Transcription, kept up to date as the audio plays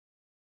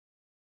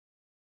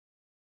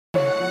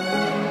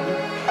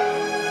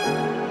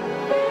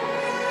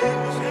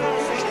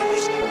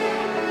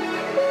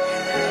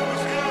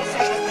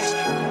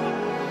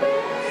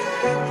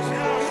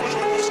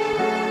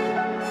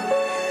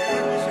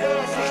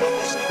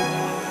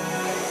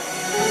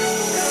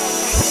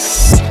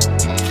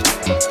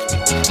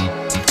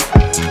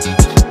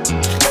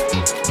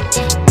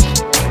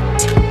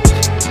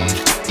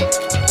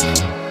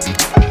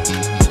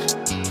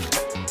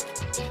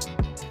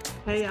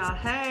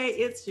Hey,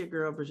 it's your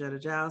girl, Brigetta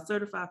Giles,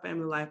 certified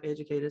family life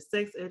educator,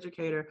 sex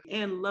educator,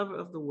 and lover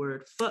of the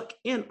word fuck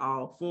in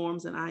all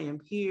forms. And I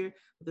am here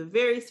with a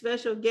very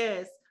special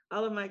guest.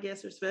 All of my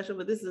guests are special,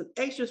 but this is an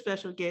extra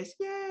special guest.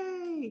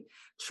 Yay!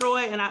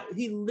 Troy, and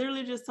he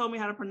literally just told me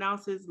how to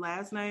pronounce his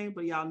last name,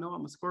 but y'all know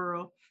I'm a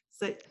squirrel.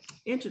 Say,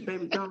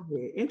 baby, go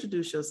ahead.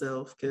 Introduce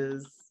yourself,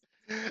 because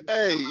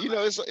Hey,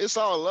 it's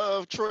all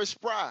love. Troy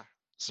Spry.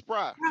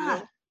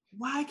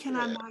 Why can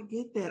I not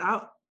get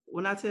that?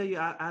 When I tell you,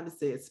 I just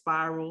said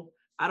spiral.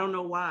 I don't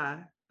know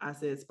why I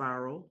said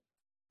spiral,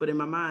 but in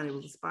my mind it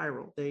was a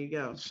spiral. There you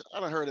go.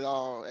 I done heard it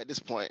all at this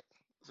point,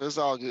 so it's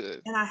all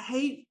good. And I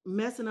hate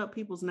messing up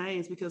people's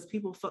names because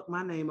people fuck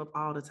my name up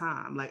all the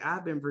time. Like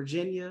I've been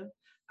Virginia,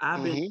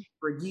 I've been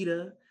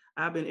Brigida,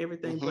 I've been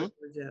everything but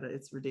Brigetta.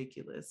 It's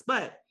ridiculous.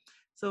 But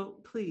so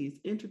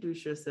please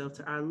introduce yourself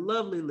to our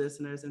lovely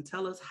listeners and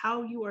tell us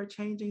how you are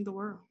changing the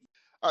world.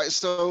 All right,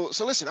 so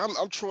listen,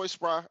 I'm Troy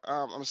Spry.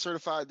 I'm a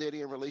certified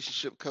dating and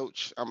relationship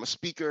coach. I'm a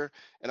speaker,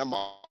 and I'm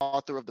an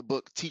author of the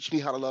book "Teach Me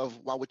How to Love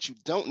While What You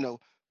Don't Know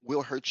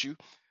Will Hurt You."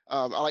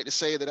 I like to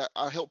say that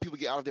I help people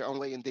get out of their own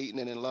way in dating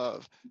and in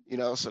love.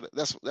 So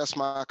that's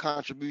my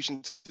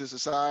contribution to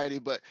society.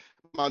 But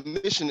my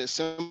mission is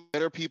simple: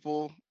 better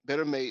people,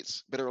 better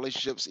mates, better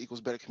relationships equals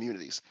better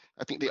communities.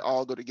 I think they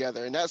all go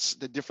together, and that's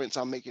the difference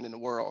I'm making in the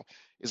world.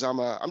 Is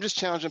I'm just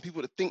challenging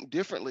people to think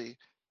differently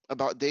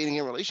about dating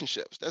and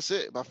relationships. That's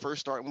it, by first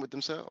starting with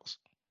themselves.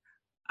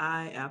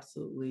 I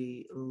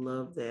absolutely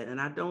love that. And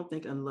I don't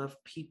think enough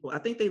people, I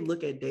think they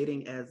look at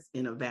dating as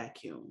in a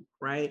vacuum,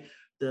 right?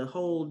 The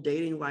whole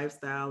dating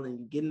lifestyle and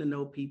you getting to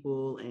know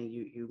people and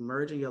you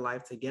merging your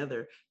life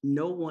together.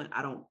 No one,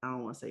 I don't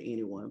want to say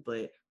anyone,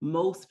 but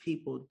most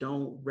people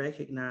don't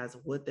recognize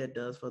what that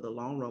does for the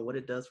long run, what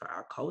it does for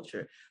our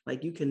culture.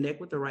 Like you connect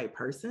with the right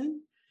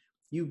person,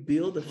 you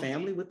build a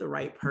family with the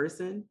right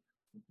person.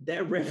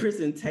 That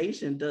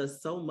representation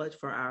does so much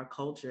for our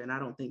culture. And I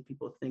don't think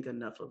people think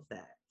enough of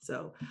that.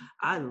 So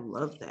I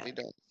love that.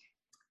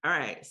 All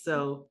right.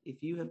 So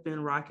if you have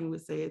been rocking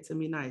with Say It To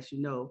Me Nice,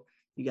 you know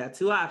you got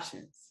two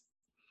options.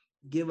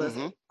 Give us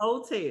a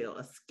hotel,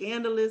 a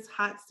scandalous,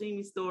 hot,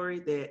 steamy story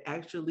that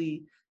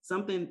actually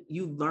something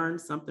you learned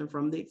something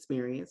from the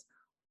experience,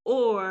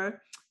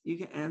 or you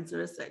can answer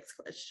a sex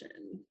question.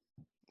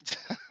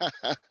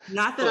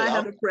 Not that I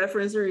have a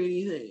preference or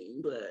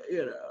anything, but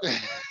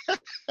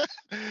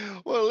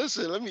Well,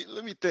 listen, let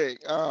me think.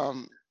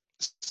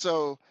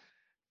 So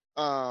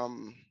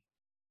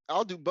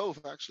I'll do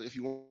both actually if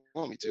you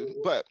want me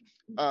to. But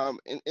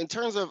in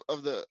terms of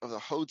the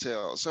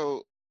hotel,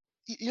 so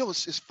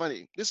it's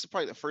funny. This is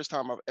probably the first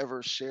time I've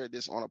ever shared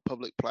this on a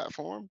public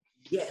platform.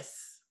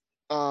 Yes.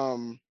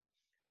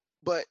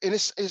 But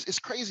it's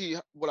crazy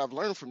what I've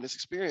learned from this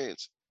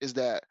experience is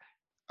that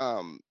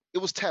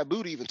it was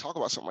taboo to even talk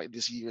about something like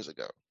this years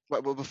ago.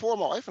 But before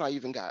my wife and I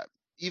even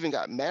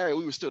got married,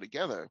 we were still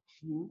together.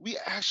 We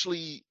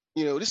actually,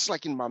 this is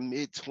like in my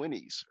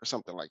mid-20s or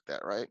something like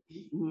that, right?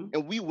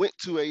 And we went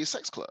to a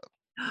sex club.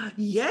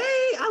 Yay! I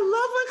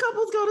love when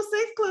couples go to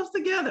sex clubs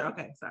together.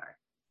 Okay, sorry.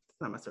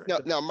 It's not my story.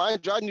 Now, mind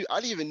you, I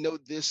didn't even know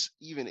this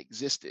even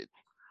existed,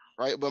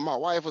 right? But my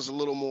wife was a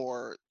little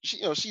more,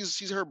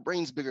 she's her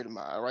brain's bigger than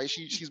mine, right?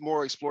 She's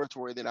more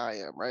exploratory than I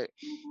am, right?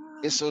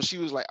 And so she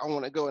was like, I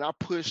want to go. And I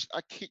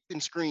kicked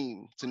and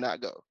screamed to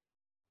not go,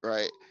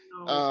 right?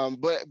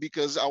 But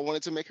because I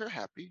wanted to make her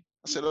happy,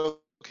 I said,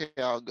 okay,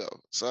 I'll go.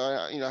 So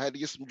I had to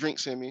get some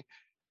drinks in me,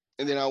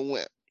 and then I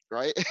went,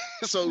 right?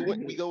 So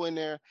we go in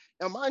there.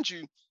 Now, mind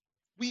you,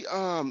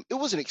 it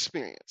was an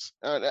experience.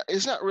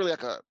 It's not really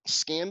like a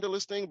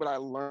scandalous thing, but I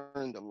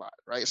learned a lot,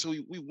 right? So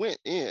we went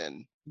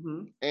in,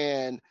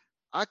 and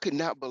I could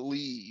not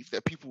believe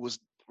that people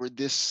were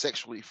this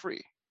sexually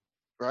free,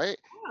 right?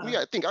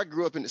 I think I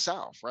grew up in the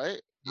South,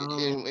 right?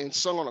 And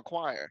sung on a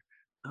choir.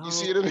 You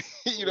see what I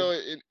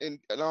mean?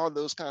 and all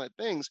those kind of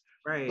things.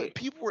 Right. But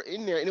people were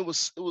in there, and it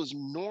was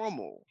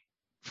normal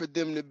for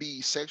them to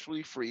be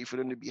sexually free, for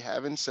them to be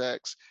having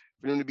sex,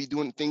 for them to be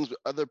doing things with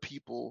other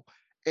people.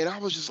 And I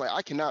was just like,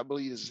 I cannot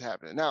believe this is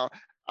happening. Now,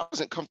 I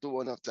wasn't comfortable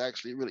enough to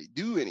actually really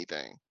do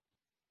anything,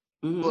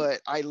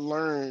 but I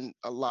learned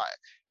a lot.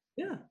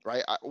 Yeah.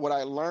 Right. What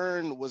I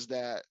learned was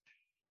that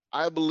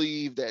I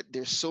believe that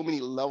there's so many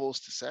levels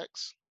to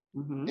sex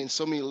and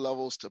so many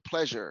levels to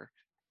pleasure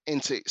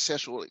and to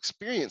sexual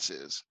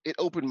experiences. It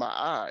opened my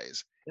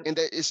eyes, and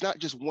that it's not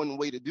just one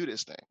way to do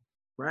this thing.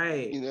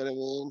 Right. You know what I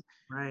mean?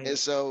 Right. And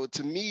so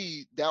to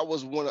me, that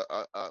was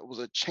was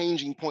a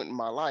changing point in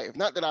my life.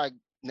 Not that I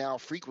now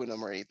frequent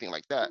them or anything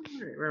like that.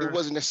 Right. It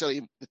wasn't necessarily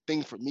the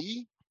thing for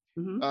me.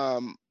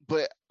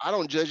 But I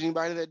don't judge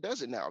anybody that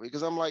does it now,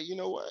 because I'm like, you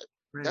know what?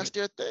 That's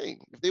their thing.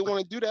 If they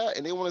want to do that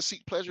and they want to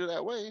seek pleasure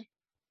that way,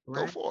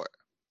 go for it.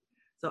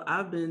 So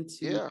I've been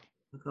to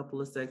a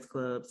couple of sex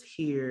clubs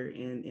here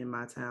in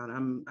my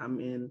town. I'm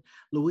in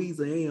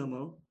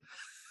Louisiana.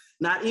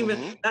 Not even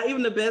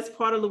the best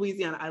part of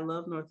Louisiana. I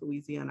love North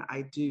Louisiana.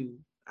 I do.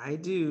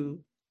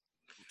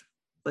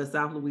 But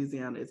South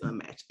Louisiana is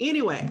unmatched.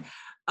 Anyway,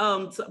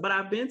 but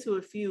I've been to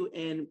a few,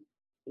 and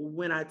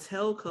when I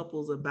tell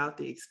couples about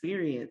the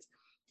experience,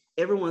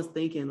 everyone's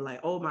thinking like,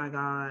 oh my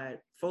God,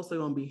 folks are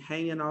gonna be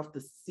hanging off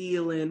the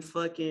ceiling,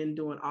 fucking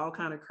doing all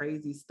kind of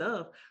crazy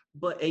stuff.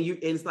 And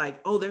it's like,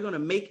 oh, they're gonna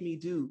make me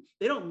do.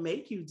 They don't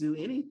make you do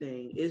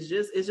anything. It's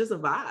just a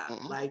vibe.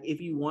 Mm-hmm. Like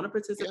if you want to Yeah.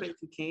 participate,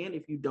 you can.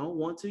 If you don't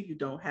want to, you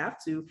don't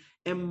have to.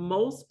 And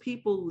most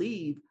people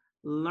leave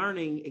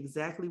learning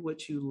exactly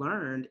what you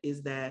learned,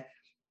 is that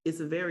it's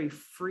a very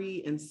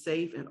free and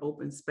safe and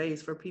open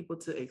space for people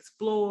to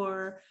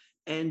explore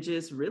and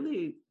just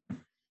really,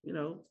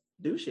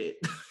 do shit.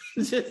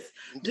 just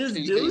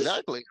do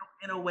Exactly. shit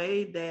in a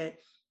way that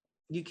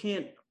you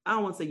can't. I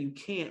don't want to say you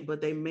can't, but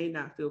they may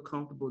not feel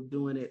comfortable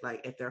doing it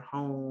like at their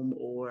home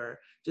or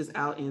just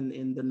out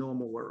in the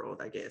normal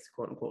world, I guess,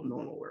 quote unquote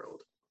normal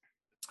world.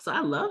 So I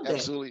love that.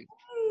 Absolutely.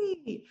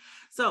 Hey.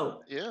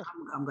 So Yeah.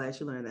 I'm glad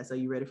you learned that. So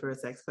you ready for a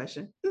sex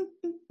question?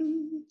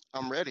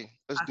 I'm ready.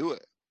 Let's do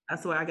it. I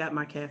swear I got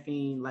my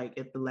caffeine like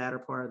at the latter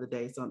part of the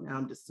day, so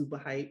I'm just super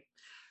hyped.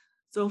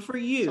 So for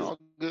It's you, all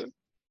good.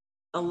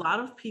 a lot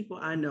of people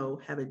I know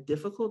have a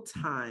difficult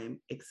time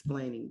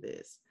explaining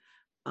this.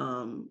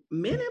 Men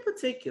in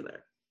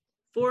particular,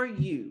 for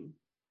you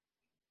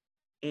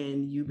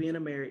and you being a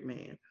married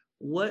man,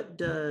 what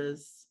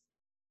does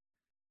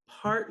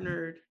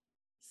partnered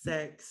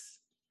sex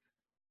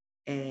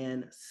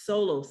and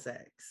solo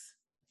sex,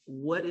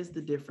 what is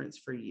the difference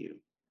for you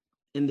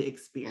in the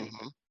experience?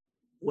 Mm-hmm.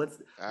 What's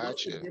the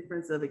Gotcha.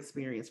 difference of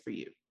experience for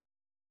you?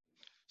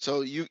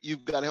 So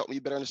you've got to help me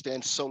better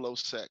understand solo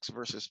sex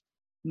versus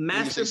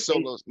when you say Masturbation.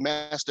 solo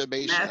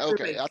masturbation. Okay, I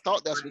Masturbation,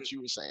 thought that's right? what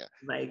you were saying.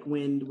 Like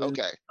when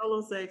Okay.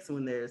 solo sex,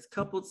 when there's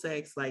coupled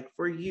sex, like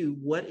for you,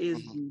 what is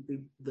Mm-hmm.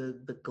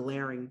 the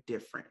glaring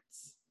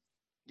difference?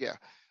 Yeah.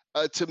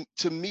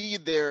 To me,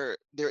 there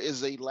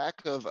is a lack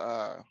of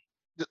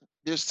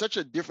there's such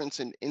a difference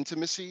in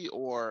intimacy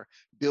or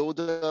build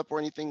up or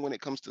anything when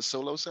it comes to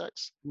solo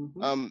sex.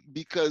 Mm-hmm.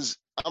 Because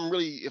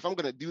if I'm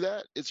gonna do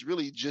that, it's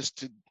really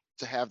just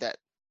to have that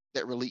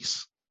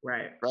release,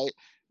 Right. right?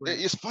 Right.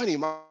 It's funny.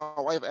 My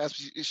wife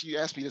she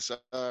asked me this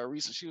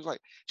recently.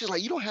 She's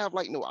like, you don't have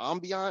like no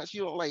ambiance.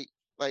 You don't like.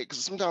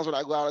 Cause sometimes when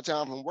I go out of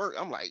town from work,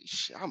 I'm like,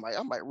 I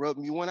might rub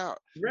me one out.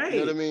 You know what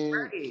I Right. mean?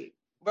 Right.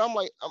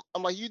 But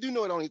I'm like, you do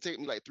know it only take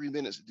me like 3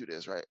 minutes to do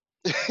this, right?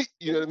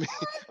 You know what I mean?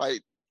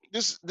 Like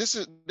this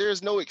is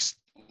there's no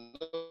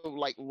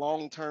like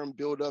long term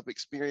build up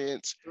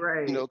experience,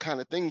 Right.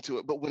 kind of thing to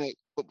it. But with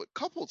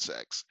coupled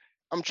sex,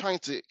 I'm trying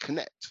to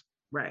connect,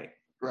 Right.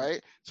 Right.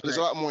 right? So there's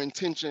a Right. lot more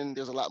intention,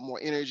 there's a lot more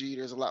energy,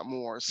 there's a lot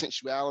more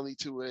sensuality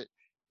to it,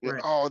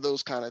 Right. all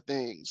those kind of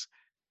things.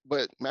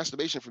 But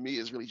masturbation for me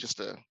is really just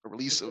a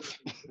release of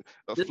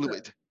a Just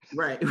fluid.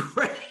 right.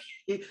 Right.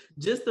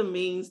 Just the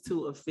means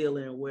to a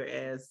feeling,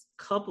 whereas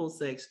couple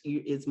sex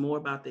it's more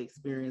about the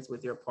experience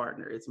with your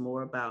partner. It's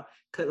more about,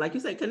 like you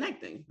said,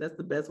 connecting. That's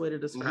the best way to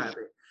describe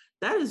it.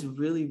 That is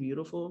really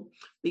beautiful,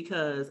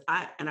 because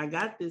I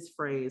got this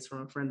phrase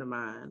from a friend of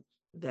mine,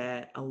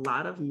 that a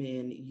lot of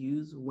men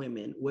use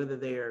women, whether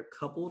they're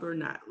coupled or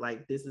not.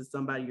 Like this is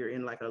somebody you're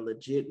in like a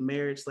legit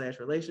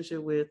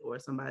marriage/relationship with, or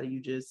somebody you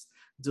just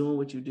doing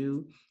what you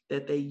do,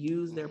 that they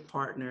use their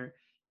partner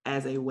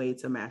as a way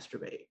to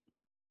masturbate.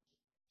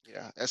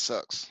 Yeah, that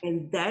sucks.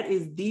 And that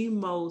is the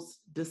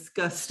most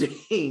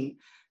disgusting,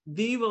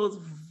 the most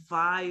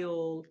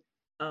vile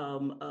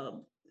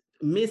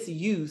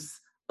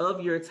misuse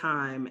of your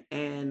time,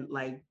 and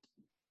like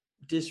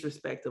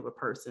disrespect of a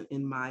person,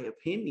 in my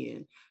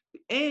opinion.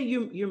 And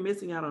you're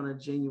missing out on a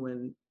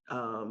genuine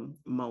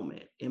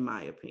moment, in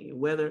my opinion.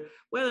 Whether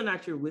or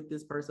not you're with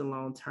this person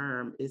long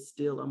term, is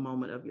still a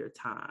moment of your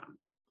time.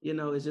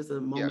 It's just a Yeah,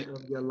 moment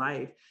of your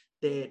life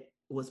that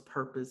was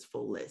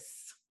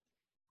purposeful-less.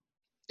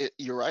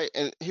 you're right.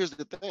 And here's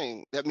the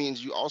thing: that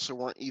means you also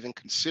weren't even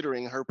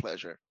considering her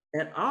pleasure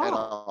At at all.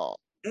 all,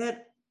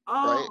 At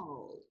right?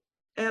 all.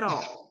 At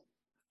all.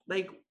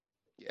 Like,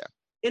 Yeah,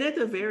 and at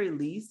the very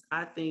least,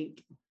 I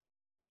think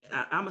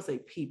I'm gonna say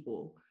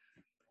people,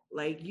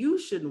 like, you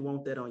shouldn't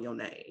want that on your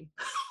name.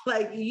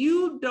 Like,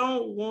 you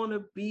don't want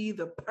to be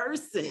the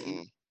person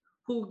mm-mm.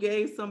 who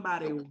gave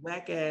somebody Nope.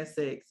 whack ass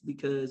sex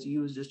because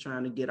you was just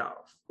trying to get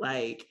off.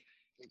 Like,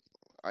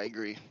 I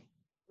agree.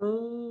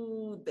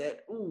 ooh.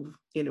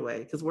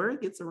 Anyway, because word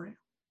gets around.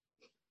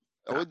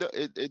 Oh,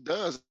 it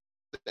does.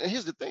 And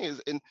here's the thing: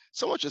 is and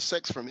so much of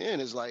sex for men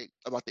is like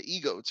about the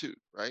ego too,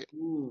 right?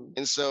 Ooh.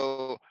 And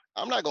so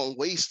I'm not gonna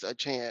waste a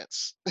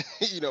chance,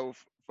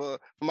 for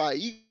my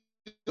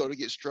ego to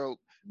get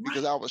stroked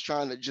because Right. I was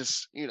trying to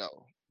just, do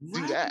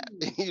Right. that.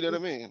 You know what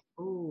I mean?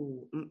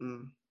 Oh,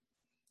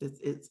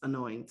 it's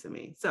annoying to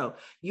me. So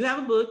you have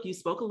a book. You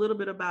spoke a little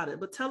bit about it,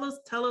 but tell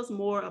us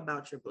more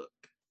about your book.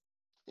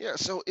 Yeah.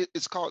 So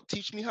it's called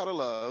 "Teach Me How to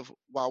Love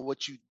While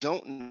What You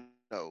Don't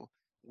Know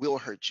Will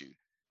Hurt You,"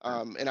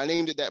 and I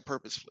named it that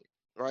purposefully.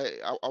 Right,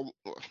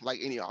 like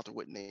any author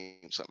would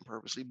name something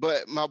purposely,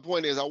 but my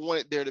point is, I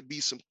wanted there to be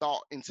some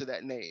thought into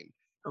that name,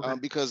 Okay.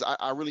 because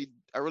I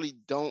really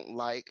don't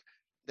like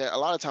that a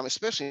lot of time,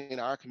 especially in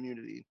our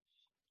community.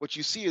 What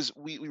you see is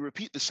we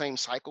repeat the same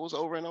cycles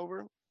over and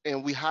over.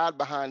 and we hide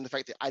behind the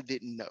fact that I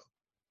didn't know,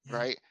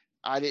 right?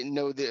 I didn't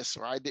know this,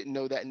 or I didn't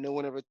know that. No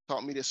one ever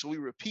taught me this. So we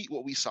repeat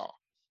what we saw,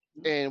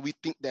 and we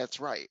think that's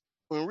right.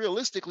 When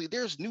realistically,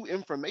 there's new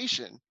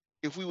information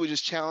if we would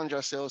just challenge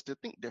ourselves to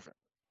think different,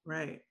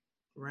 Right.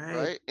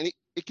 right? And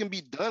it can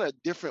be done a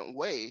different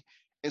way.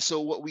 And so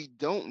what we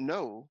don't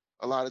know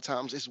a lot of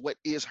times is what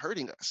is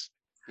hurting us,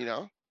 you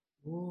know?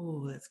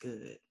 Oh, that's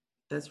good.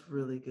 That's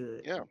really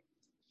good. Yeah.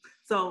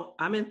 So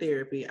I'm in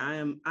therapy. I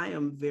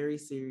am very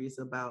serious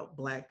about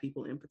Black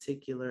people in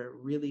particular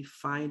really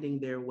finding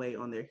their way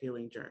on their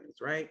healing journeys,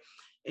 right?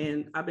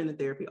 And I've been in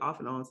therapy off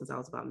and on since I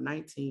was about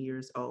 19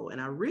 years old.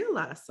 And I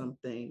realized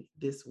something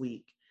this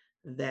week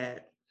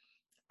that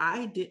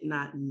I did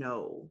not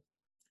know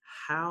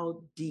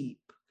how deep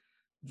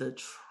the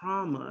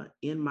trauma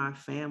in my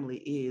family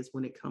is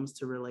when it comes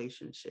to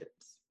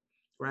relationships,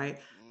 right?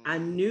 I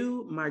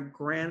knew my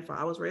grandfather,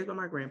 I was raised by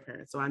my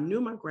grandparents. So I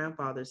knew my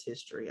grandfather's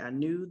history. I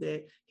knew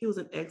that he was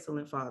an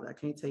excellent father. I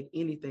can't take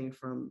anything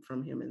from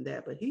him in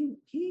that, but he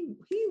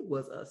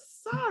was a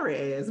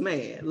sorry ass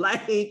man.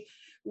 Like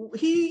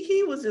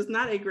he was just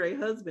not a great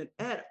husband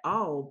at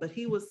all, but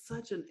he was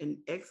such an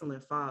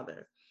excellent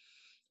father.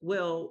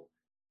 Well,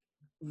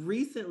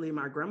 recently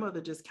my grandmother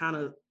just kind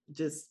of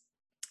just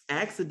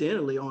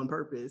accidentally on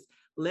purpose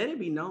let it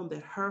be known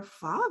that her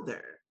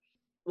father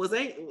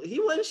he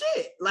wasn't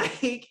shit. Like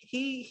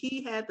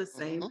he had the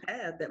same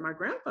path that my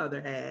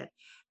grandfather had.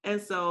 And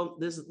so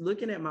this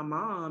looking at my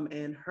mom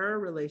and her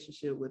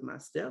relationship with my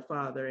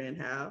stepfather and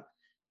how,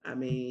 I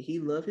mean, he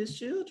loved his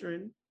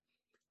children,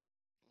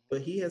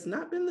 but he has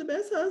not been the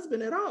best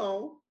husband at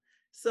all.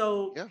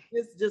 So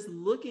it's just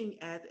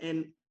looking at,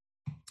 and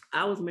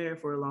I was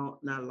married for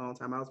not a long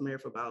time. I was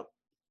married for about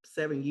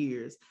 7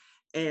 years.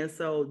 And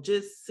so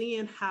just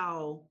seeing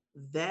how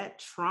that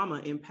trauma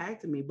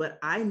impacted me, but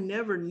I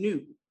never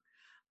knew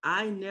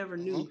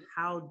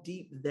how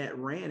deep that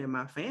ran in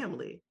my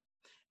family.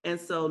 And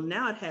so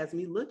now it has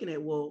me looking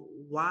at, well,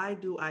 why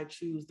do I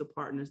choose the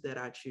partners that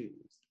I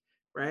choose?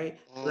 Right.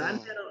 But I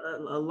had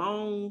a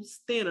long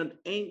stint of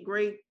ain't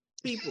great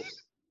people.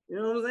 You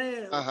know what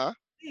I'm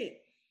saying?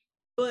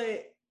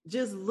 But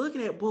just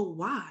looking at, well,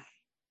 why?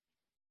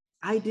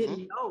 I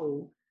didn't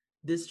know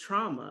this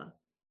trauma.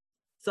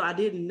 So I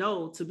didn't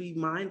know to be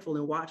mindful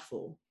and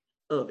watchful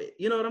of it.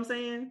 You know what I'm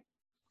saying?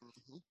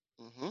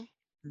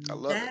 I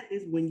love That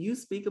is when you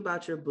speak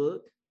about your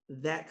book,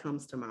 that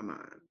comes to my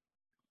mind.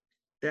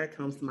 That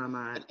comes to my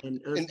mind.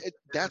 And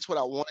that's what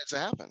I wanted to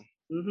happen.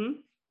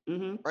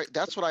 Right.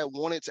 That's what I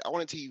wanted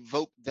to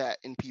evoke that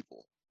in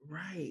people.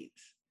 Right.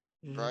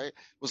 Right.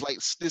 It was like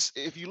this.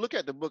 If you look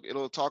at the book,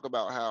 it'll talk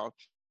about how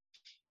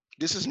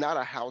this is not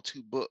a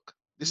how-to book.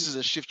 This is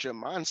a shift your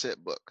mindset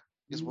book,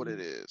 is what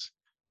it is.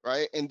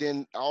 Right. And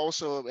then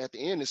also at the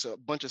end, it's a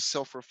bunch of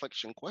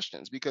self-reflection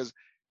questions, because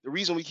the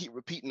reason we keep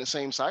repeating the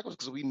same cycles is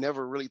because we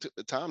never really took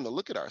the time to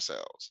look at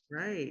ourselves.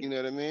 Right. You know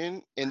what I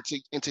mean? And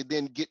to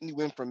then get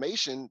new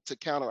information to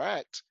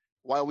counteract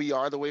why we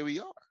are the way we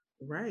are.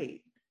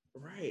 Right.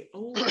 Right.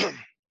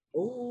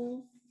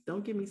 Oh,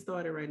 don't get me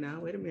started right now.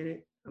 Wait a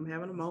minute. I'm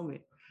having a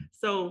moment.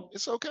 So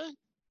it's okay.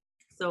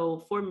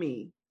 So for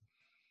me,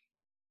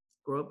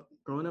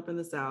 growing up in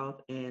the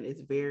South, and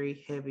it's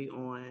very heavy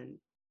on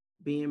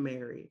being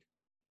married,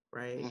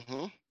 right?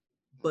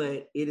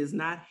 But it is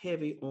not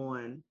heavy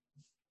on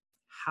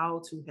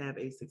how to have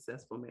a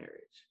successful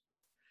marriage.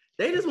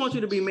 They just want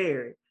you to be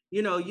married.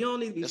 You know, you don't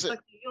need to be stuck,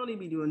 you don't need to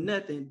be doing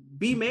nothing.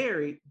 Be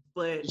married,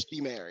 but just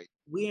be married.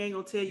 We ain't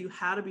gonna tell you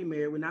how to be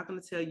married. We're not gonna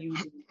tell you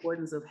the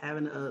importance of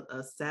having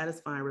a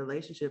satisfying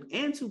relationship.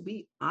 And to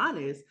be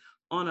honest,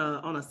 on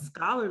a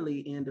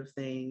scholarly end of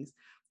things,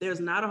 there's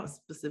not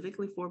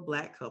specifically for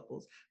Black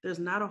couples, there's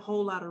not a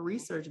whole lot of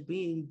research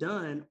being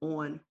done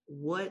on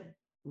what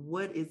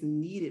is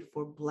needed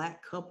for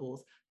Black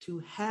couples to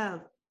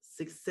have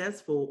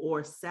successful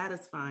or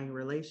satisfying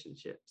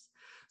relationships.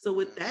 So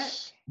with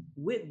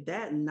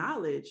that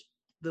knowledge,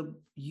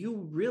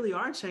 you really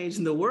are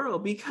changing the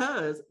world,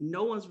 because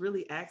no one's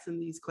really asking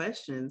these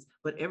questions,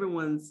 but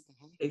everyone's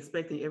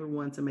expecting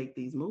everyone to make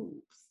these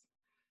moves.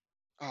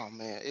 Oh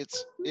man,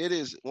 it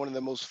is one of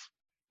the most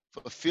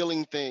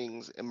fulfilling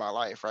things in my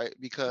life, right?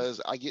 Because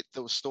I get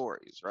those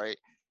stories, right?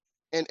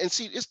 And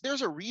see,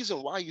 there's a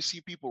reason why you see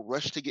people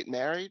rush to get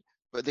married,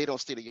 but they don't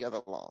stay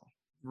together long,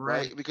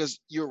 right? Because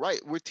you're right,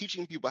 we're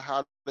teaching people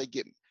how to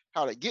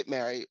get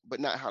married, but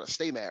not how to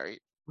stay married.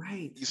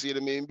 Right. You see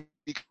what I mean?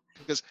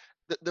 Because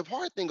the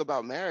hard thing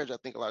about marriage, I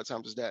think a lot of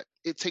times, is that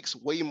it takes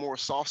way more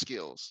soft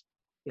skills,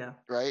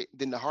 right,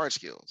 than the hard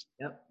skills.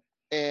 Yep.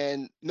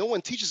 And no one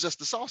teaches us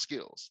the soft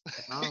skills.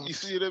 You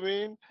see what I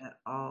mean?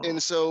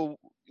 And so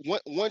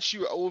once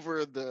you're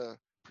over the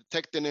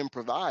protecting and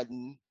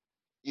providing,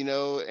 you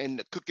know, and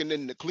the cooking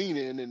and the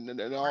cleaning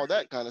and all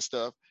that kind of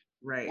stuff,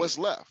 what's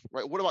left,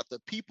 right? What about the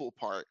people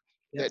part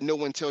that no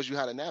one tells you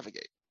how to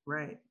navigate?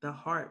 Right, the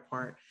hard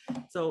part.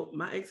 So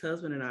my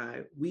ex-husband and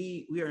I,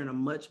 we are in a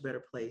much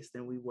better place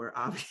than we were,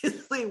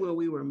 obviously, when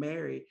we were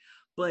married.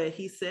 But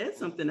he said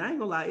something, I ain't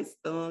gonna lie, it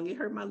stung, it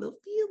hurt my little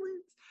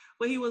feelings.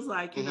 But he was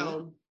like, you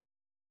know,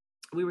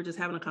 we were just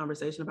having a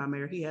conversation about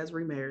marriage. He has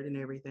remarried and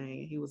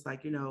everything. He was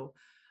like,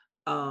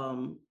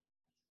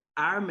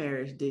 our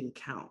marriage didn't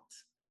count.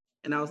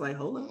 And I was like,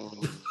 hold up.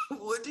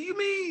 What do you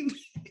mean?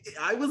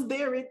 I was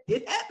there.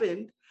 It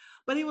happened.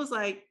 But he was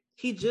like,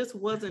 he just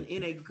wasn't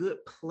in a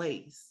good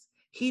place.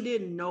 He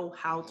didn't know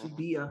how to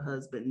be a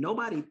husband.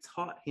 Nobody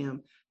taught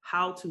him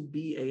how to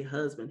be a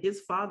husband.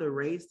 His father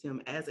raised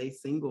him as a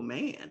single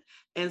man.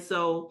 And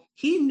so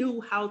he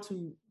knew how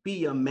to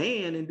be a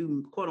man and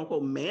do quote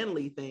unquote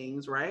manly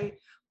things, right?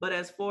 But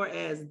as far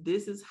as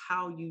this is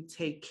how you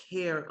take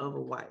care of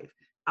a wife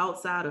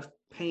outside of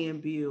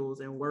paying bills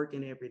and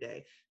working every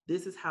day,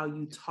 this is how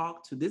you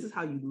talk to, this is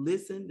how you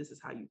listen, this is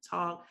how you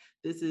talk,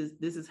 this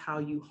is how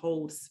you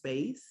hold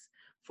space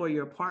for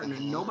your partner.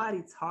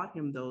 Nobody taught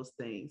him those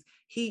things.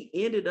 He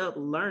ended up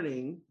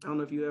learning, I don't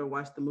know if you ever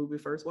watched the movie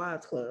First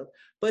Wives Club,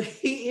 but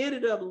he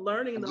ended up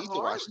learning the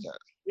hard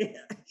way.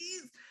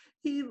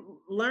 He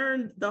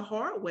learned the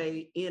hard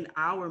way in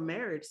our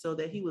marriage so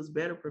that he was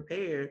better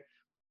prepared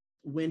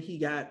when he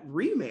got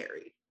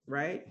remarried,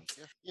 right?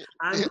 Yeah.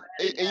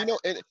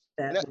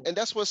 And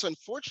that's what's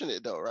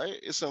unfortunate though, right?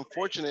 It's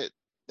unfortunate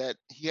that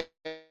he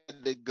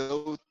had to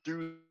go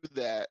through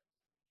that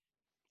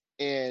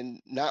and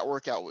not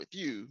work out with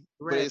you,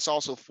 right. But it's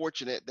also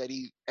fortunate that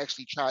he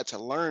actually tried to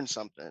learn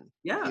something,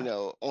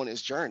 on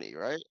his journey,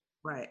 right?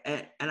 Right.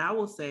 And I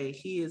will say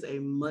he is a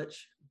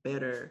much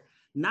better,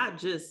 not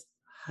just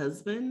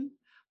husband,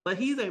 but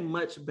he's a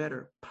much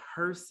better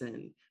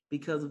person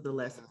because of the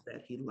lessons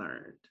that he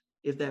learned,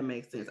 if that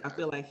makes sense. I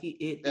feel like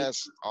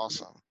that's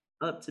awesome.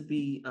 Up to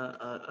be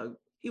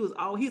he's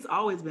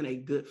always been a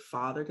good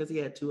father because he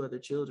had 2 other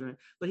children,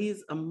 but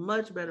he's a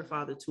much better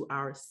father to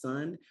our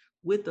son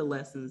with the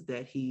lessons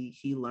that he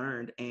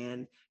learned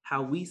and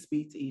how we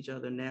speak to each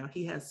other now.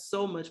 He has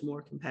so much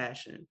more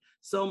compassion,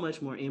 so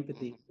much more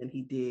empathy than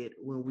he did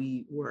when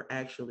we were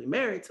actually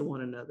married to one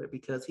another,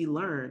 because he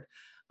learned,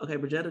 okay,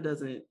 Bridgetta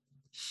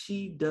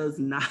does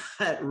not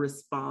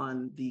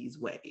respond these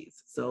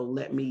ways. So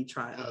let me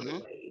try other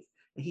ways.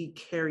 And he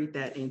carried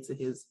that into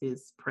his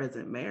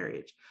present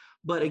marriage.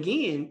 But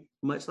again,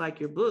 much like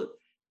your book,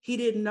 he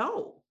didn't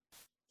know.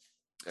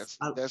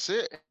 That's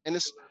it. And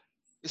it's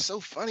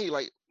so funny,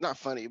 like not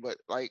funny, but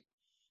like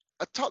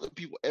I talk to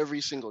people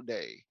every single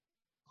day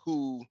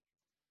who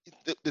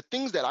the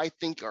things that I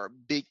think are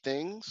big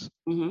things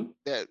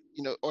that,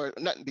 or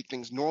not big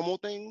things, normal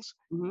things,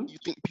 you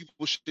think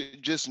people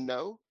should just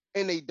know,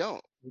 and they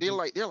don't. They're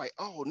like,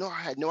 oh no, I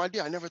had no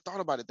idea. I never thought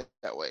about it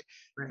that way.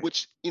 Right.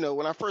 Which,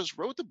 when I first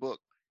wrote the book,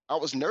 I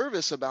was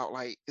nervous about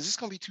like, is this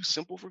gonna be too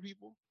simple for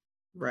people?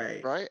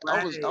 Right. Right.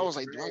 I was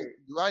like,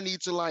 do I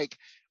need to like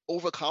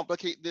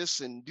overcomplicate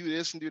this and do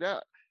this and do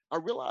that? I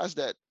realized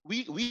that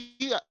we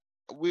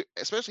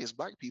especially as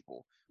Black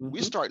people,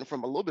 we're starting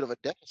from a little bit of a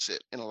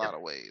deficit in a lot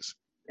of ways.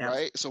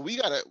 Absolutely. Right. So we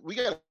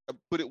gotta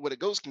put it where the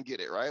ghost can get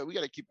it, right? We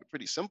gotta keep it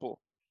pretty simple.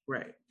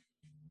 Right.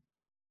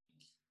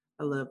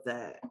 I love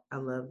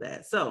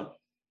that. So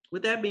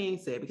with that being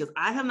said, because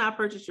I have not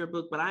purchased your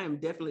book, but I am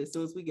definitely, as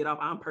soon as we get off,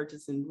 I'm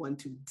purchasing one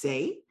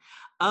today.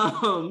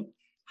 In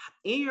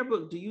your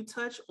book, do you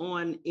touch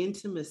on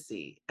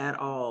intimacy at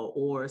all,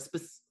 or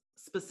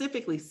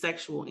specifically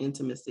sexual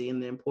intimacy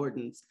and the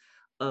importance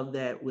of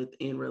that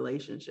within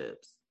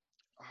relationships?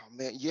 Oh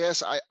man,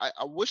 yes. I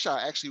wish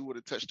I actually would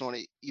have touched on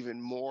it even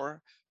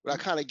more, but I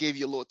kind of gave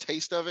you a little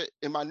taste of it.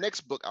 In my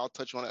next book, I'll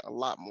touch on it a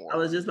lot more. I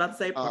was just about to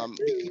say part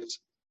 2.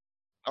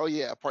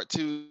 Part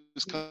 2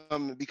 is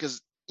coming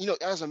because,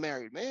 as a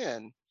married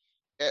man,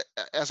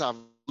 as I've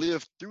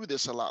lived through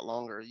this a lot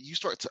longer, you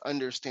start to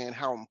understand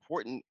how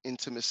important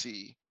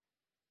intimacy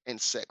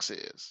and sex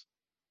is,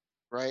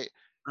 right?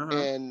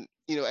 And,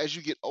 as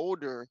you get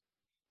older,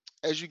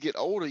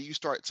 you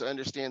start to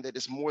understand that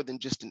it's more than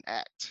just an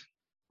act,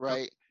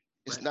 right?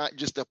 It's not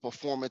just a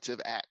performative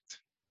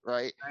act,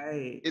 right?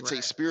 It's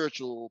a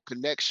spiritual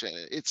connection.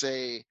 It's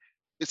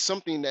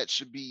something that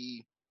should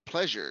be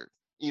pleasure.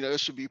 There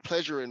should be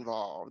pleasure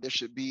involved. There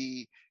should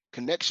be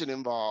connection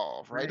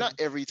involved, right? Not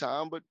every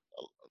time, but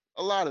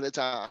a lot of the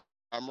time,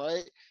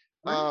 right?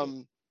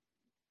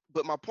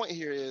 But my point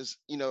here is,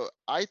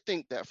 I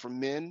think that for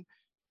men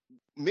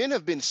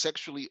have been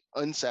sexually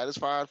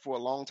unsatisfied for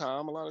a long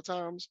time, a lot of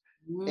times,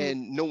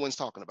 and no one's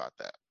talking about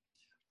that,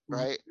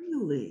 right?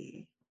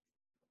 Really?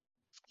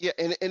 Yeah,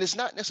 and it's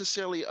not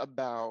necessarily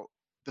about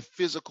the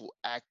physical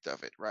act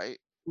of it, right?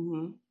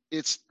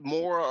 It's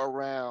more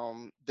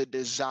around the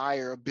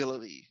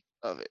desirability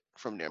of it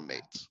from their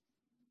mates.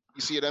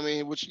 You see what I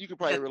mean? Which you could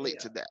probably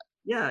relate to that.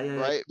 Yeah.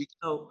 Right?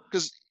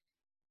 Because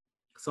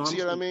see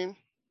what I mean?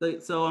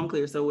 So I'm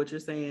clear. So what you're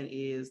saying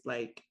is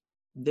like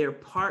their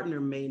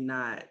partner may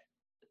not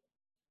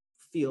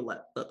feel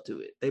up to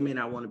it. They may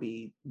not want to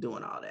be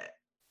doing all that.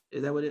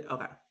 Is that what it?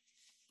 Okay.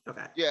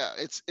 Yeah,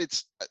 it's.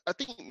 I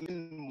think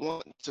men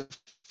want to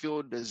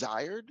feel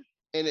desired,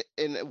 and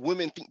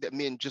women think that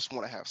men just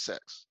want to have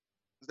sex.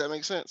 Does that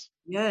make sense?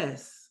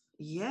 Yes.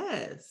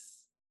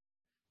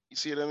 You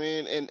see what I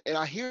mean? And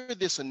I hear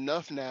this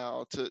enough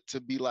now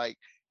to be like,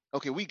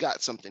 okay, we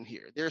got something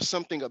here. There's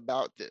something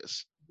about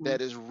this.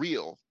 that is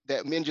real,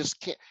 that men just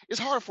can't. It's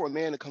hard for a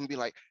man to come and be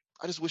like,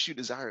 I just wish you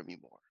desired me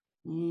more.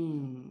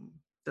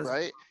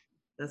 Right?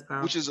 That's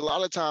powerful. Which is a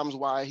lot of times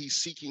why he's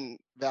seeking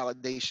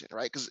validation,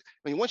 right? Because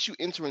once you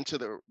enter into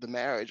the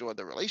marriage or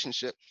the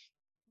relationship,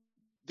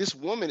 this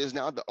woman is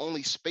now the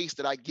only space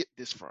that I get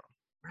this from.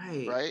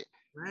 Right.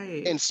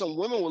 And some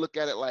women will look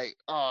at it like,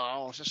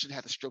 oh, I shouldn't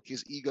have to stroke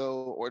his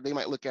ego. Or they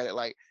might look at it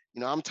like,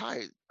 I'm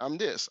tired. I'm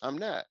this, I'm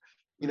that.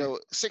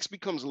 Sex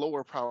becomes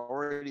lower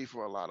priority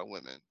for a lot of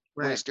women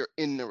once they're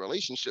in the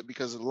relationship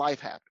because life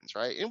happens,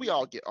 right? And we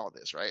all get all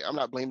this, right? I'm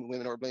not blaming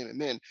women or blaming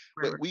men,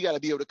 but we got to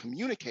be able to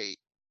communicate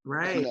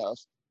enough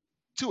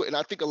to it. And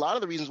I think a lot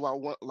of the reasons why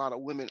a lot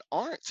of women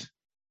aren't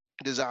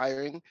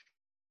desiring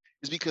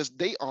is because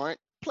they aren't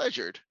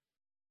pleasured,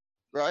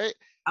 right?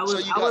 I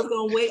was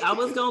gonna wait. I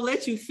was gonna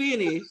let you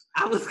finish.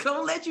 But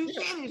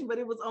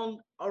it was on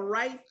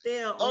right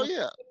there on the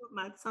tip of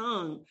my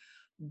tongue.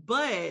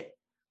 But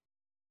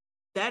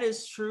that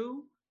is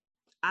true.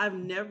 I've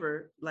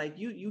never, like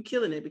you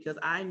killing it, because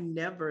I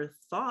never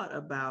thought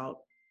about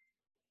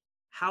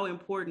how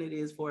important it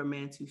is for a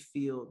man to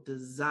feel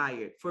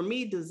desired. For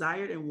me,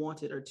 desired and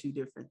wanted are two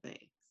different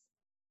things,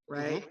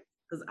 right?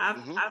 Because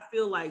I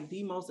feel like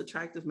the most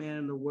attractive man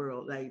in the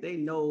world, like they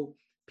know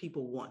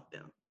people want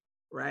them,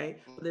 right?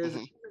 But there's a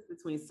difference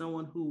between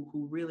someone who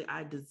really,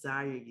 I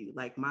desire you,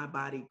 like my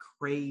body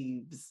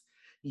craves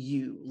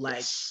you,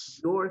 like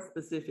your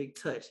specific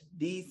touch,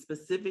 these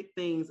specific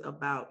things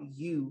about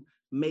you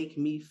make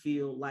me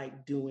feel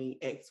like doing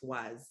X,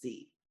 Y,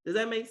 Z. Does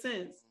that make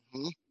sense?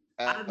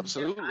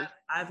 Absolutely.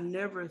 I've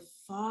never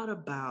thought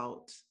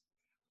about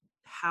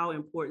how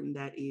important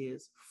that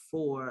is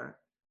for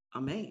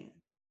a man.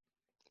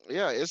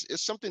 Yeah,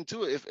 it's something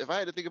to it. If I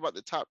had to think about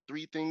the top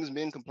 3 things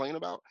men complain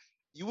about,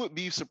 you would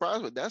be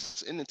surprised, but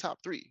that's in the top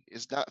 3.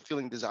 It's not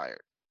feeling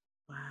desired.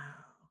 Wow.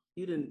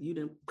 You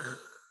didn't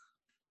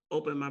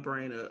open my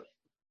brain up.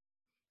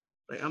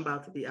 Like I'm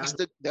about to be out.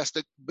 That's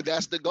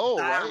the goal,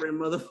 right?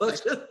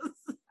 Motherfuckers.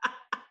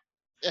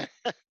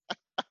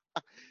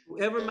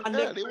 Whoever my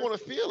next they want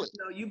to feel it.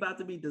 You about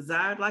to be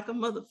desired like a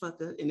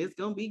motherfucker, and it's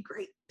gonna be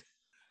great.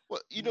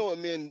 Well, you know what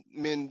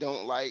men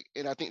don't like,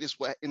 and I think this is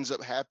what ends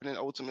up happening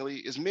ultimately,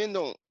 is men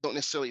don't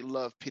necessarily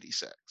love pity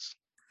sex,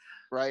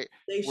 right?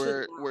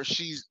 Where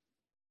she's,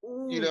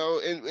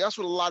 and that's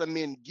what a lot of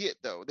men get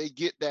though. They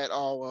get that,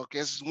 oh well,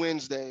 guess it's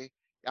Wednesday.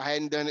 I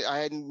hadn't done it. I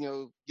hadn't,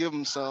 give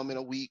them some in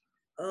a week.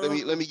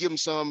 Let me give them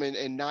some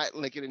and not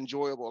make it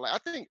enjoyable. Like,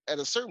 I think at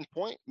a certain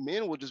point,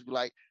 men will just be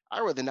like, I'd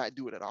rather not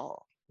do it at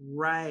all.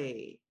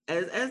 Right.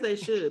 As they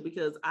should,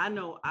 because I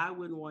know I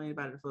wouldn't want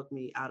anybody to fuck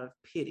me out of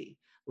pity.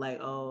 Like,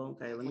 oh,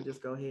 okay, let me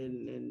just go ahead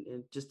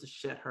and just to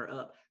shut her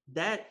up.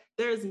 That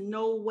there's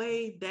no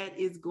way that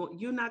is going,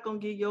 you're not going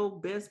to get your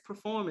best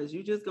performance.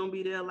 You're just going to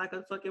be there like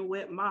a fucking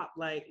wet mop.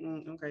 Like,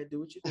 okay, do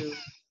what you do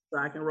so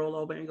I can roll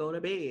over and go to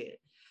bed.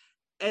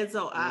 And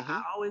so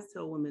I always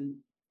tell women,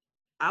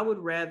 I would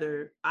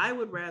rather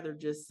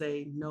just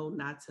say, no,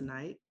 not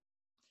tonight,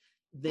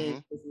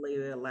 than just lay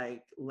there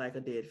like a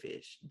dead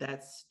fish.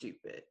 That's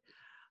stupid.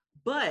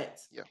 But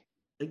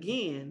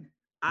again,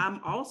 I'm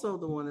also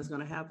the one that's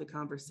going to have the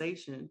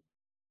conversation.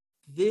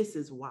 This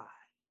is why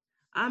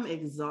I'm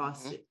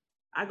exhausted.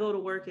 I go to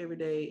work every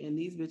day and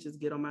these bitches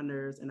get on my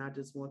nerves and I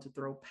just want to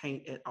throw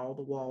paint at all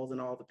the walls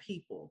and all the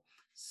people.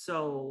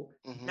 So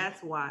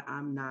that's why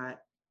I'm not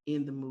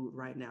in the mood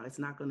right now. It's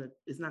not going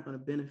to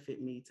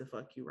benefit me to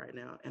fuck you right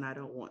now. And I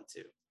don't want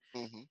to.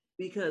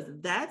 Because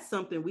that's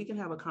something we can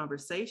have a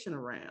conversation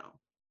around.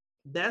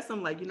 That's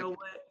something like, you know what?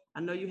 I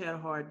know you had a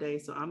hard day,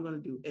 so I'm going to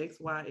do X,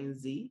 Y, and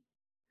Z.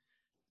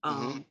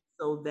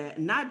 So that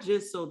not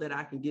just so that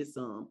I can get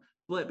some,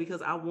 but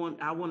because I want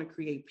to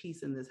create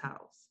peace in this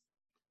house.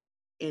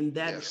 And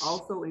that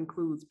also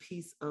includes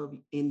peace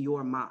in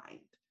your mind.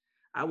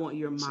 I want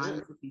your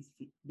mind to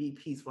be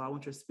peaceful. I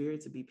want your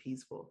spirit to be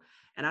peaceful.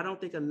 And I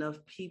don't think enough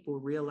people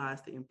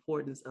realize the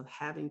importance of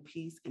having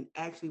peace and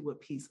actually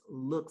what peace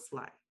looks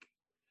like.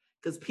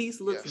 Because peace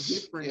looks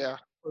different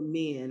for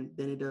men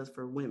than it does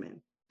for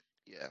women.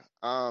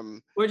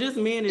 Or just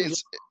men in general.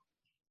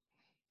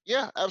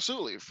 Yeah,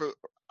 absolutely.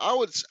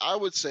 I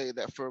would say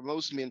that for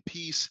most men,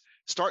 peace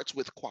starts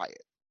with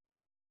quiet.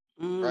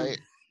 Right?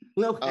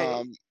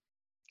 Okay.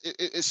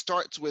 It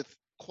starts with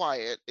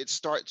quiet. It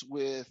starts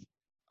with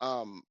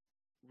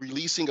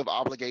releasing of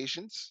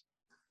obligations.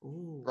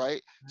 Ooh,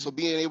 right? So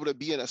being able to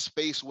be in a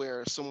space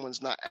where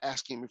someone's not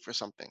asking me for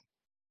something,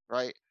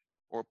 right?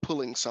 Or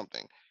pulling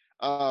something.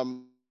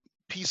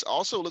 Peace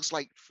also looks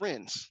like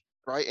friends,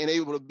 right? And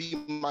able to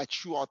be my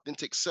true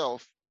authentic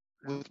self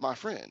with my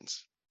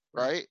friends,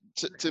 right?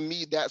 To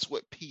me, that's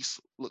what peace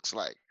looks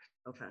like.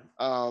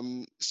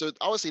 Okay. So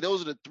I would say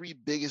those are the 3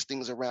 biggest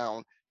things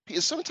around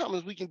peace.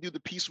 Sometimes we can do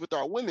the peace with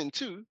our women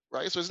too,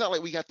 right? So it's not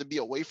like we have to be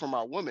away from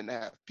our women to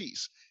have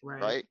peace,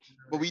 right?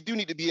 But we do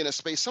need to be in a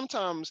space.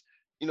 Sometimes,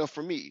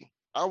 for me,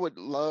 I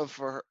love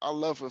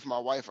with my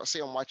wife, I say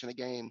I'm watching a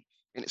game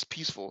and it's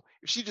peaceful,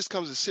 if she just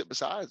comes and sit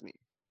beside me,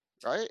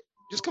 right?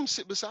 just come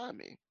sit beside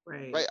me.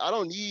 Right. Right. I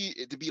don't need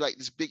it to be like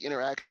this big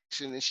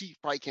interaction, and she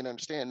probably can't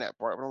understand that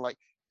part. But I'm like,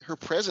 her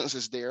presence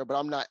is there, but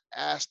I'm not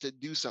asked to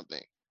do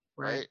something.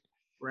 Right.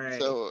 Right.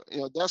 Right. So,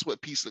 that's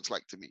what peace looks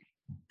like to me.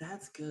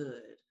 That's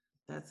good.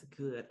 That's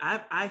good.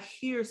 I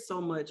hear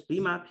so much, be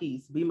my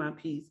peace, be my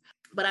peace.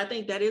 But I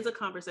think that is a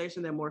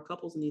conversation that more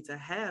couples need to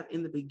have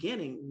in the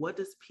beginning. What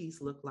does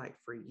peace look like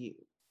for you?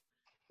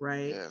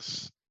 Right.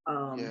 Yes.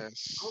 Also,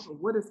 Yes.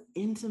 what does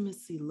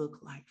intimacy look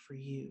like for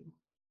you?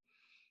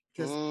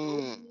 Because so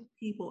Mm. many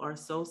people are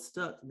so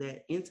stuck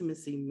that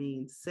intimacy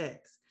means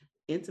sex.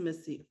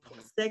 Intimacy,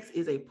 sex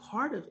is a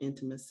part of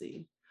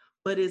intimacy,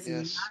 but it's not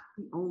Yes.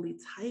 the only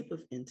type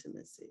of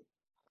intimacy,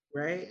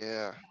 right?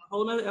 Yeah. A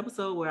whole nother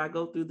episode where I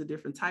go through the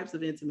different types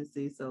of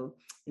intimacy. So,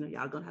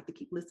 y'all gonna have to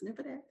keep listening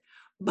for that.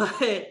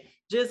 But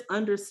just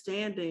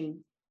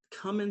understanding,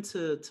 coming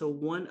to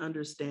one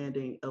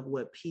understanding of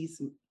what peace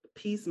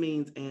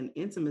means and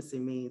intimacy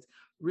means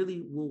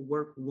really will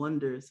work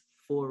wonders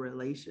for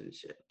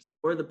relationships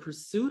or the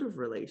pursuit of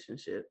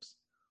relationships.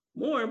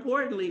 More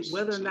importantly,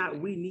 whether or not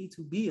Absolutely. we need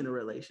to be in a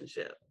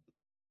relationship.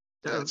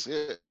 That's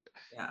it.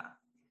 Yeah.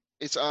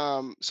 It's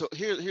so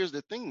here's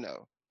the thing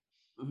though.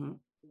 Mm-hmm.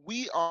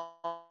 We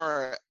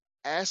are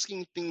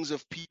asking things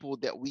of people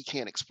that we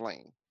can't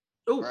explain,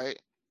 Oh, right?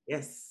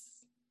 yes.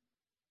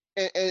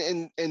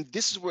 And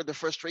this is where the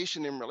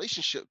frustration in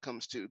relationship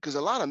comes to, because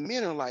a lot of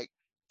men are like,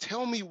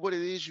 tell me what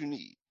it is you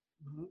need.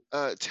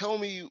 Mm-hmm. Tell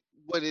me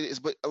what it is,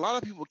 but a lot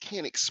of people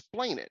can't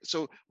explain it.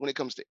 So when it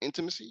comes to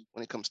intimacy,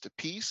 when it comes to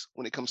peace,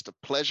 when it comes to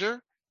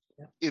pleasure,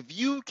 Yeah. if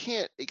you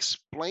can't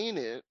explain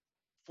it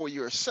for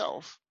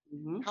yourself,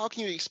 Mm-hmm. how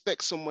can you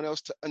expect someone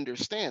else to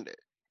understand it?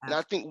 And I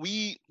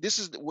Absolutely.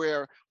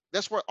 think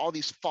that's where all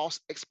these false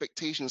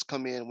expectations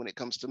come in when it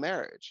comes to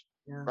marriage,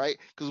 Yeah. right?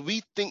 Because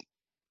we think,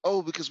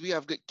 oh, because we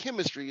have good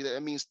chemistry,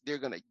 that means they're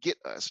gonna get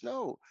us.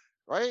 No,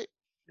 right?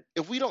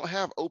 If we don't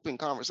have open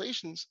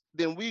conversations,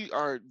 then we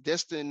are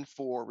destined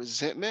for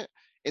resentment.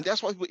 And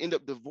that's why people end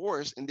up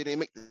divorced, and then they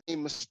make the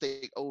same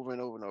mistake over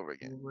and over and over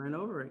again. Over and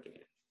over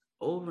again.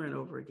 Over and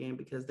over again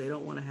because they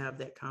don't want to have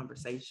that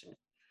conversation.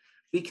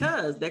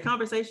 Because that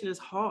conversation is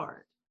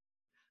hard.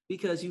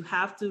 Because you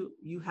have to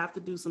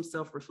do some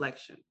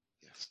self-reflection.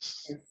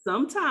 Yes. And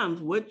sometimes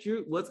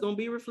what's gonna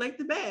be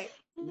reflected back,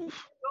 we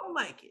Oof. don't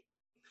like it.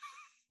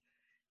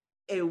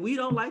 And we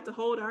don't like to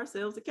hold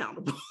ourselves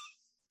accountable.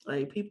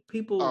 Like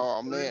people Oh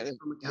run man,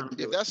 from if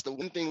accountability. that's the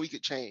one thing we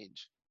could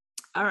change.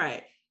 All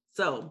right.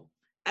 So,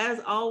 as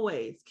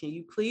always, can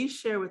you please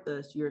share with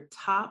us your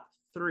top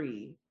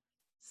 3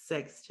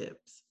 sex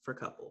tips for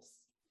couples?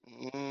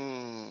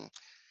 Mm.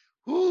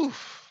 Whew.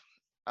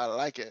 I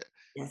like it.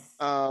 Yes.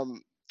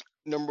 Um,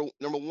 number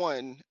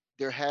one,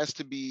 there has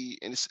to be,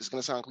 and it's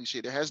going to sound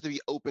cliche, there has to be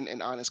open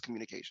and honest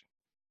communication,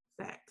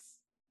 Facts.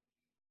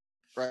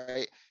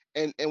 right?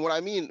 And what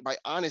I mean by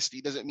honesty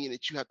doesn't mean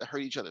that you have to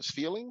hurt each other's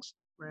feelings,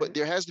 but Right.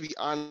 there has to be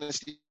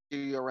honesty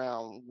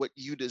around what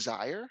you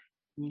desire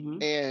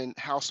Mm-hmm. and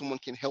how someone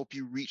can help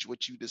you reach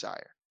what you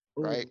desire,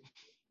 Oh, right?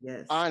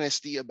 yes.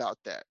 Honesty about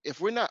that.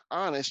 If we're not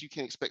honest, you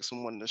can't expect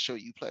someone to show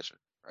you pleasure,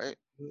 right?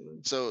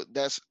 Mhm. So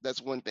that's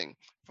one thing.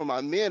 For my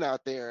men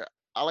out there,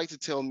 I like to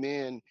tell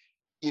men,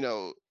 you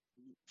know,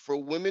 for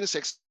women,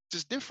 sex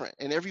is different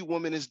and every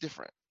woman is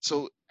different.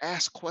 So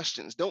ask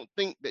questions. Don't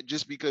think that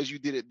just because you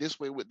did it this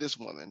way with this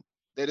woman,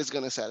 that it's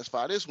going to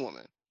satisfy this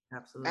woman.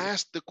 Absolutely.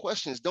 Ask the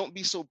questions. Don't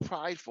be so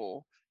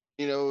prideful,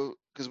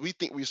 because we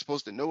think we're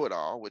supposed to know it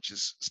all, which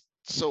is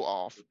so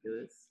off.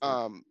 Ridiculous.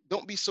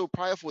 Don't be so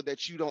prideful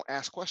that you don't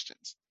ask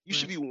questions. You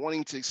should Right. be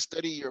wanting to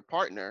study your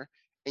partner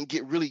and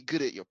get really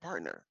good at your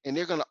partner, and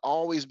they're going to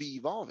always be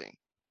evolving.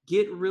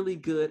 Get really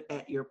good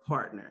at your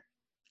partner.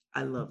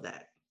 I love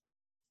that.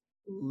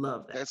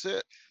 Love that. That's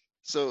it.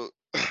 So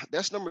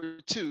that's number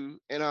two.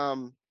 And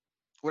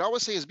what I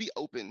would say is be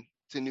open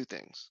to new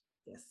things,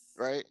 Yes.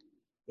 right?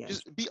 Yes.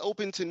 Just be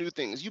open to new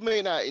things. You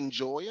may not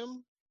enjoy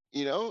them,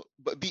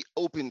 but be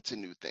open to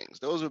new things.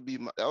 That would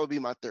be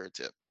my third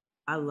tip.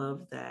 I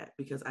love that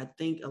because I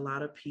think a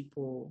lot of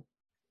people,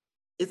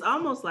 it's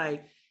almost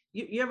like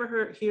you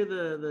ever hear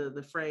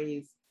the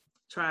phrase,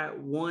 try it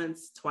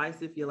once,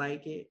 twice if you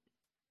like it,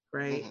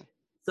 right? Hmm.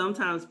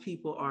 Sometimes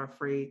people are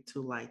afraid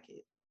to like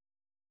it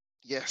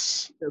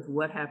Yes. because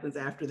what happens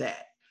after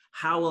that?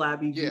 How will I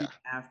be Yeah. viewed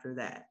after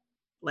that?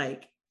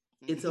 Like,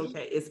 it's Hmm.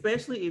 okay,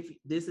 especially if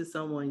this is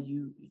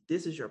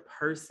this is your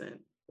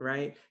person,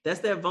 right? That's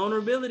that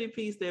vulnerability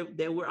piece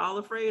that we're all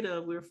afraid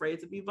of. We're afraid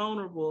to be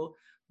vulnerable,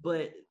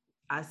 but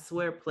I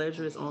swear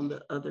pleasure is on Hmm.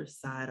 the other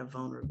side of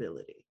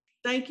vulnerability.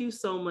 Thank you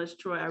so much,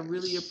 Troy. I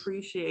really Yes.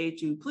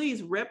 appreciate you.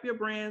 Please rep your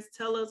brands.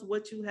 Tell us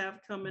what you have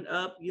coming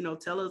up.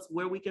 Tell us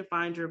where we can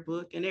find your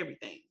book and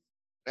everything.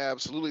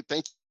 Absolutely.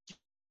 Thank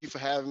you for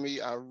having me.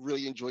 I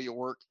really enjoy your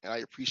work, and I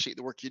appreciate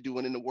the work you're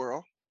doing in the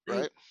world.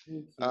 Thank, Right?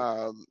 thank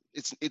you.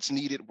 It's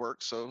needed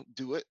work, so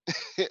do it.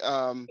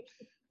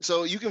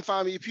 So you can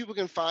find me. People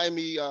can find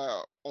me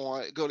go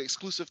to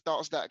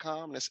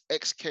exclusivethoughts.com. That's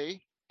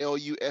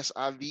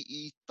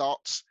XKLUSIVE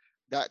thoughts.com.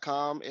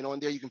 blackpeoplegettheblackcommunity.com, and on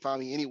there you can find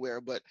me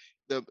anywhere. But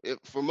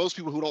for most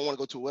people who don't want to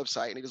go to a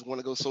website and they just want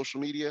to go social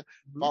media,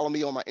 follow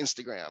me on my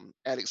Instagram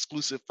at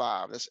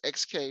Xclusive5. That's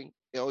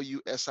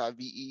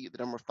XKLUSIVE, the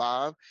number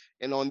 5.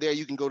 And on there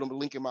you can go to the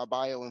link in my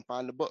bio and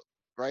find the book.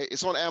 Right?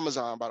 It's on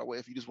Amazon, by the way,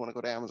 if you just want to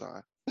go to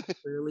Amazon.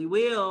 Really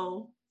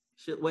will.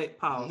 Should wait,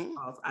 pause.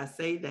 I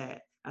say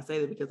that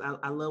because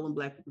I love when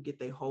Black people get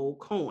their whole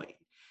coin.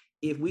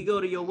 If we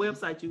go to your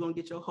website, you're going to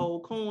get your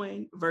whole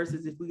coin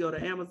versus if we go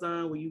to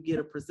Amazon where you get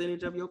a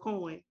percentage of your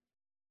coin.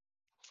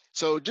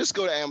 So just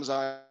go to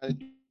Amazon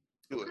and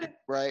do it,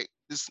 right?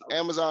 This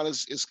Amazon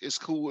is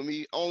cool with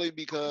me only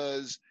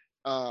because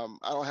I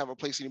don't have a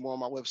place anymore on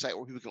my website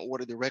where people can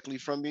order directly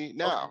from me.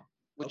 Now,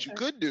 what you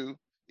could do,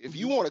 if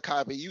you want a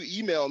copy, you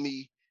email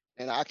me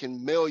and I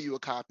can mail you a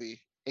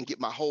copy and get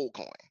my whole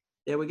coin.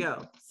 There we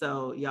go.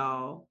 So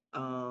y'all,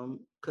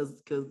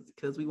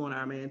 because we want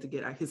our man to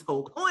get his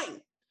whole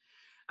coin.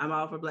 I'm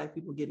all for Black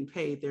people getting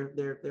paid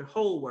their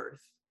whole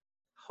worth.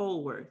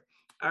 Whole worth.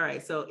 All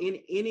right. So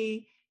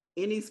any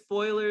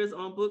spoilers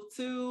on book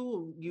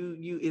 2?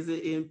 You is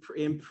it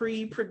in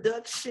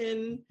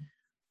pre-production?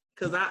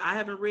 Because I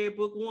haven't read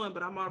book 1,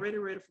 but I'm already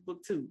ready for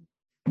book 2.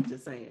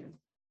 Just saying.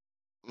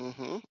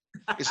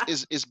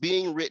 It's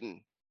being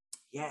written.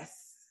 Yes.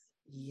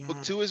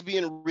 Book 2 is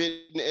being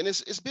written, and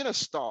it's been a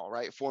stall,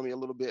 right, for me a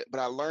little bit.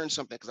 But I learned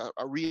something because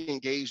I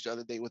re-engaged the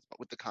other day with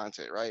the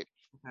content, right?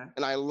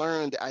 And I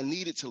learned that I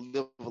needed to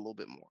live a little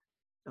bit more.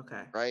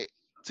 Right?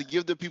 To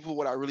give the people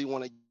what I really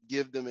want to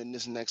give them in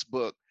this next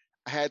book,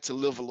 I had to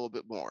live a little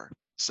bit more.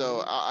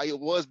 So I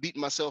was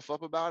beating myself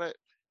up about it,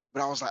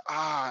 but I was like,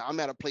 I'm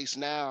at a place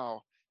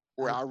now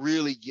where I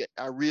really get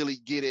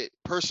it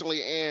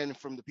personally and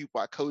from the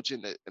people I coach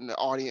and the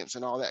audience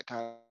and all that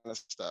kind of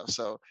stuff.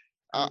 So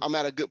I'm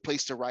at a good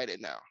place to write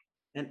it now.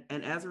 And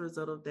as a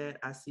result of that,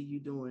 I see you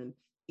doing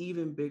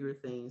even bigger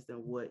things than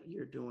what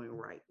you're doing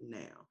right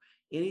now.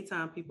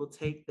 Anytime people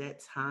take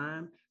that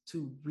time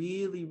to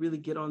really, really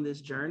get on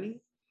this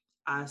journey,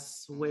 I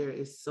swear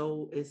it's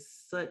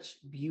such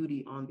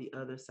beauty on the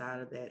other side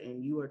of that.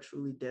 And you are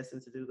truly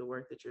destined to do the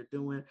work that you're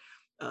doing.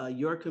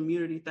 Your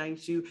community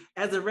thanks you.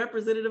 As a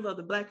representative of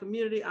the Black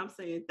community, I'm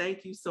saying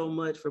thank you so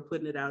much for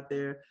putting it out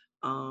there.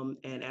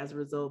 And as a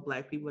result,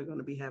 Black people are going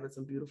to be having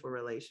some beautiful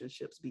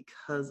relationships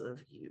because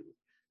of you.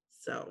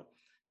 So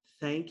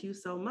thank you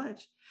so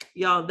much.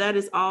 Y'all, that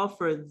is all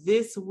for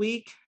this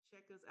week.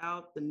 Check us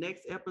out the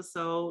next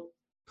episode.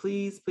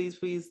 Please, please,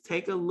 please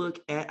take a look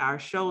at our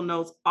show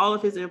notes, all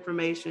of his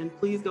information.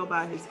 Please go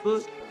buy his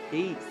book.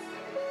 Peace.